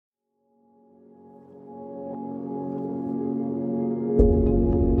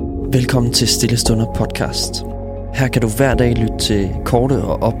Velkommen til Stillestunder podcast. Her kan du hver dag lytte til korte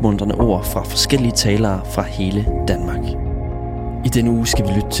og opmuntrende ord fra forskellige talere fra hele Danmark. I denne uge skal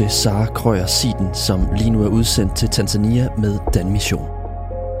vi lytte til Krøger Ziethen, som lige nu er udsendt til Tanzania med Danmission.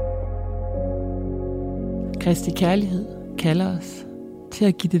 Kristi kærlighed kalder os til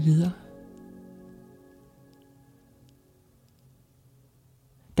at give det videre.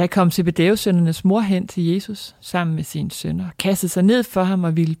 Da kom Zebedæus-sønnernes mor hen til Jesus sammen med sine sønner og kastede sig ned for ham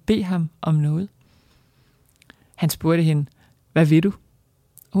og ville bede ham om noget. Han spurgte hende, hvad vil du?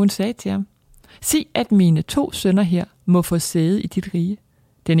 Og hun sagde til ham, sig at mine 2 sønner her må få sæde i dit rige,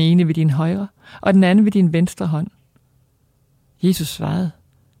 den ene ved din højre og den anden ved din venstre hånd. Jesus svarede,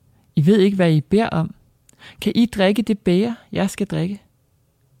 I ved ikke, hvad I beder om. Kan I drikke det bæger, jeg skal drikke?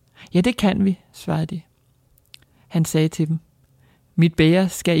 Ja, det kan vi, svarede de. Han sagde til dem, mit bæger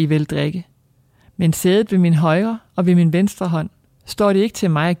skal I vel drikke, men sædet ved min højre og ved min venstre hånd står det ikke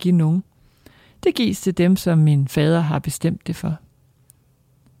til mig at give nogen. Det gives til dem, som min fader har bestemt det for.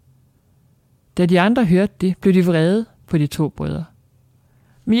 Da de andre hørte det, blev de vrede på de 2 brødre.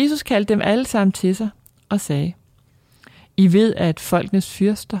 Men Jesus kaldte dem alle sammen til sig og sagde, I ved, at folkenes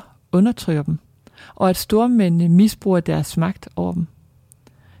fyrster undertrykker dem, og at stormændene misbruger deres magt over dem.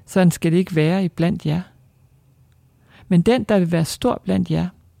 Sådan skal det ikke være iblandt jer. Men den, der vil være stor blandt jer,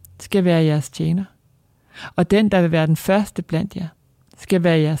 skal være jeres tjener. Og den, der vil være den første blandt jer, skal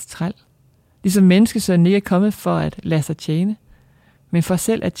være jeres træl. Ligesom menneskesønnen ikke er kommet for at lade sig tjene, men for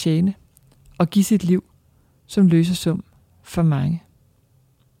selv at tjene og give sit liv som løsesum for mange.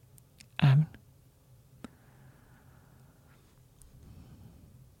 Amen.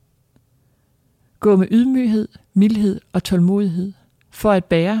 Gå med ydmyghed, mildhed og tålmodighed for at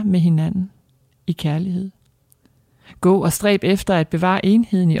bære med hinanden i kærlighed. Gå og stræb efter at bevare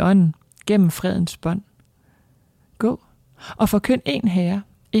enheden i ånden gennem fredens bånd. Gå og forkynd én Herre,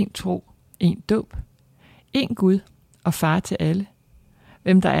 én tro, én dåb, én Gud og far til alle,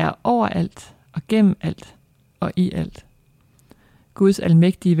 hvem der er overalt og gennem alt og i alt. Guds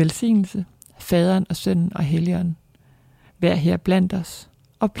almægtige velsignelse, Faderen og Sønnen og Helligånden, vær her blandt os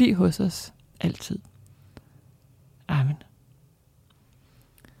og bliv hos os altid. Amen.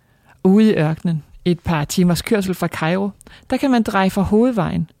 Ude i ørkenen, et par timers kørsel fra Kairo, der kan man dreje fra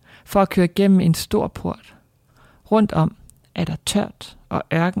hovedvejen for at køre gennem en stor port. Rundt om er der tørt og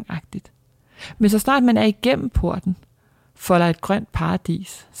ørkenagtigt. Men så snart man er igennem porten, folder et grønt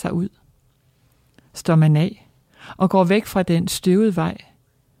paradis sig ud. Står man af og går væk fra den støvede vej,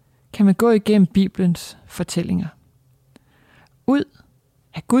 kan man gå igennem Bibelens fortællinger. Ud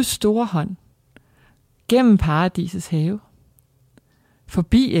af Guds store hånd, gennem paradisets have,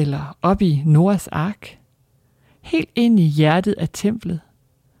 forbi eller op i Noas ark, helt ind i hjertet af templet.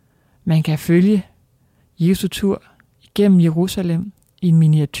 Man kan følge Jesu tur igennem Jerusalem i en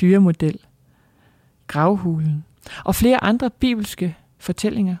miniatyremodel, gravhulen og flere andre bibelske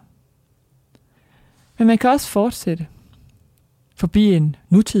fortællinger. Men man kan også fortsætte forbi en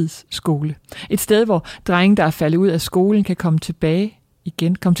nutidsskole. Et sted, hvor drenge, der er faldet ud af skolen, kan komme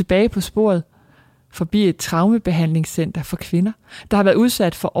tilbage på sporet. Forbi et traumebehandlingscenter for kvinder, der har været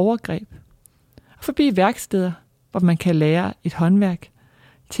udsat for overgreb. Og forbi værksteder, hvor man kan lære et håndværk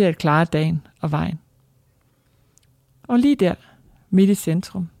til at klare dagen og vejen. Og lige der, midt i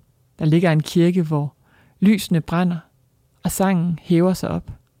centrum, der ligger en kirke, hvor lysene brænder, og sangen hæver sig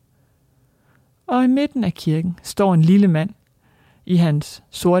op. Og i midten af kirken står en lille mand i hans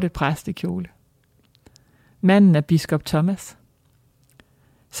sorte præstekjole. Manden er biskop Thomas,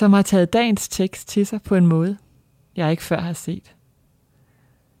 som har taget dagens tekst til sig på en måde, jeg ikke før har set.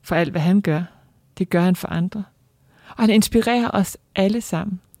 For alt, hvad han gør, det gør han for andre. Og han inspirerer os alle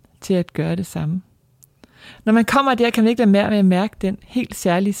sammen til at gøre det samme. Når man kommer der, kan man ikke lade være med at mærke den helt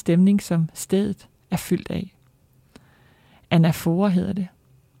særlige stemning, som stedet er fyldt af. Anafora hedder det.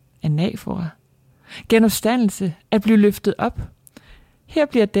 Anafora. Genopstandelse, at blive løftet op. Her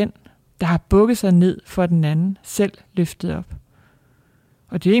bliver den, der har bukket sig ned for den anden, selv løftet op.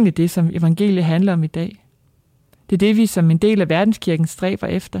 Og det er egentlig det, som evangeliet handler om i dag. Det er det, vi som en del af verdenskirken stræber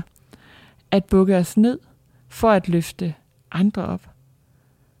efter. At bukke os ned for at løfte andre op.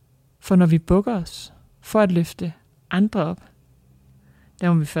 For når vi bukker os for at løfte andre op,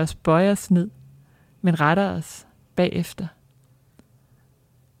 der må vi først bøje os ned, men retter os bagefter.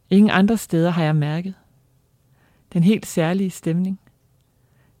 Ingen andre steder har jeg mærket den helt særlige stemning.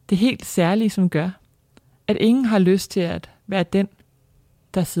 Det helt særlige, som gør, at ingen har lyst til at være den,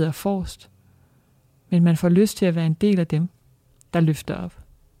 der sidder forrest, men man får lyst til at være en del af dem, der løfter op.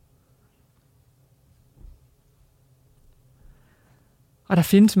 Og der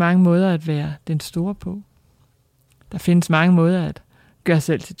findes mange måder at være den store på. Der findes mange måder at gøre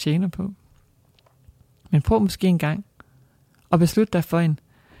selv til tjener på. Men prøv måske en gang at beslutte dig for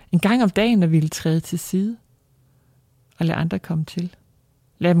en gang om dagen at ville træde til side og lade andre komme til.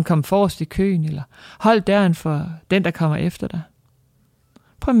 Lad dem komme forrest i køen, eller hold døren for den, der kommer efter dig.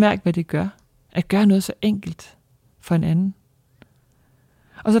 Prøv at mærke, hvad det gør. At gøre noget så enkelt for en anden.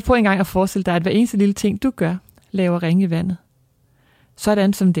 Og så prøv en gang at forestille dig, at hver eneste lille ting, du gør, laver ringe i vandet.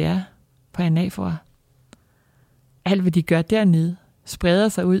 Sådan som det er på anafora. Alt, hvad de gør dernede, spreder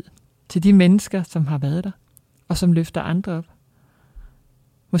sig ud til de mennesker, som har været der, og som løfter andre op.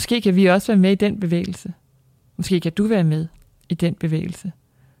 Måske kan vi også være med i den bevægelse. Måske kan du være med i den bevægelse.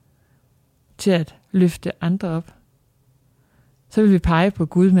 Til at løfte andre op. Så vil vi pege på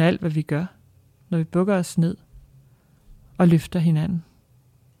Gud med alt, hvad vi gør, når vi bukker os ned og løfter hinanden.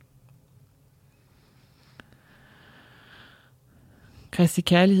 Kristi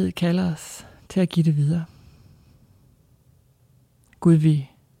kærlighed kalder os til at give det videre. Gud, vi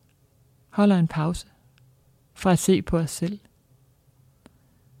holder en pause fra at se på os selv.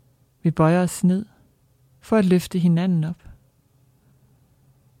 Vi bøjer os ned for at løfte hinanden op.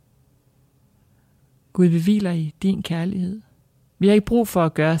 Gud, vi hviler i din kærlighed. Vi har ikke brug for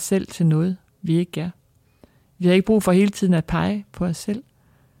at gøre os selv til noget, vi ikke er. Vi har ikke brug for hele tiden at pege på os selv,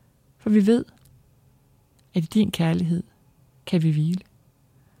 for vi ved, at i din kærlighed kan vi hvile.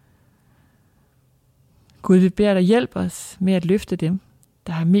 Gud, vi beder dig hjælpe os med at løfte dem,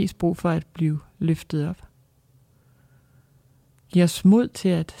 der har mest brug for at blive løftet op. Giv os mod til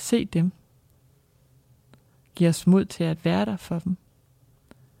at se dem. Giv os mod til at være der for dem.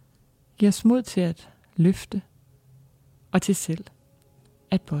 Giv os mod til at løfte og til selv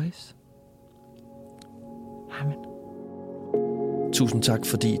at bøjes. Amen. Tusind tak,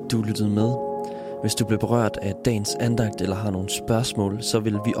 fordi du lyttede med. Hvis du blev berørt af dagens andagt eller har nogle spørgsmål, så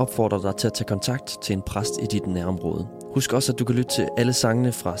vil vi opfordre dig til at tage kontakt til en præst i dit nærområde. Husk også, at du kan lytte til alle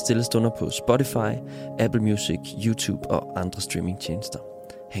sangene fra Stille Stunder på Spotify, Apple Music, YouTube og andre streamingtjenester.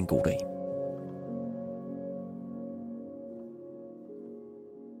 Ha' en god dag.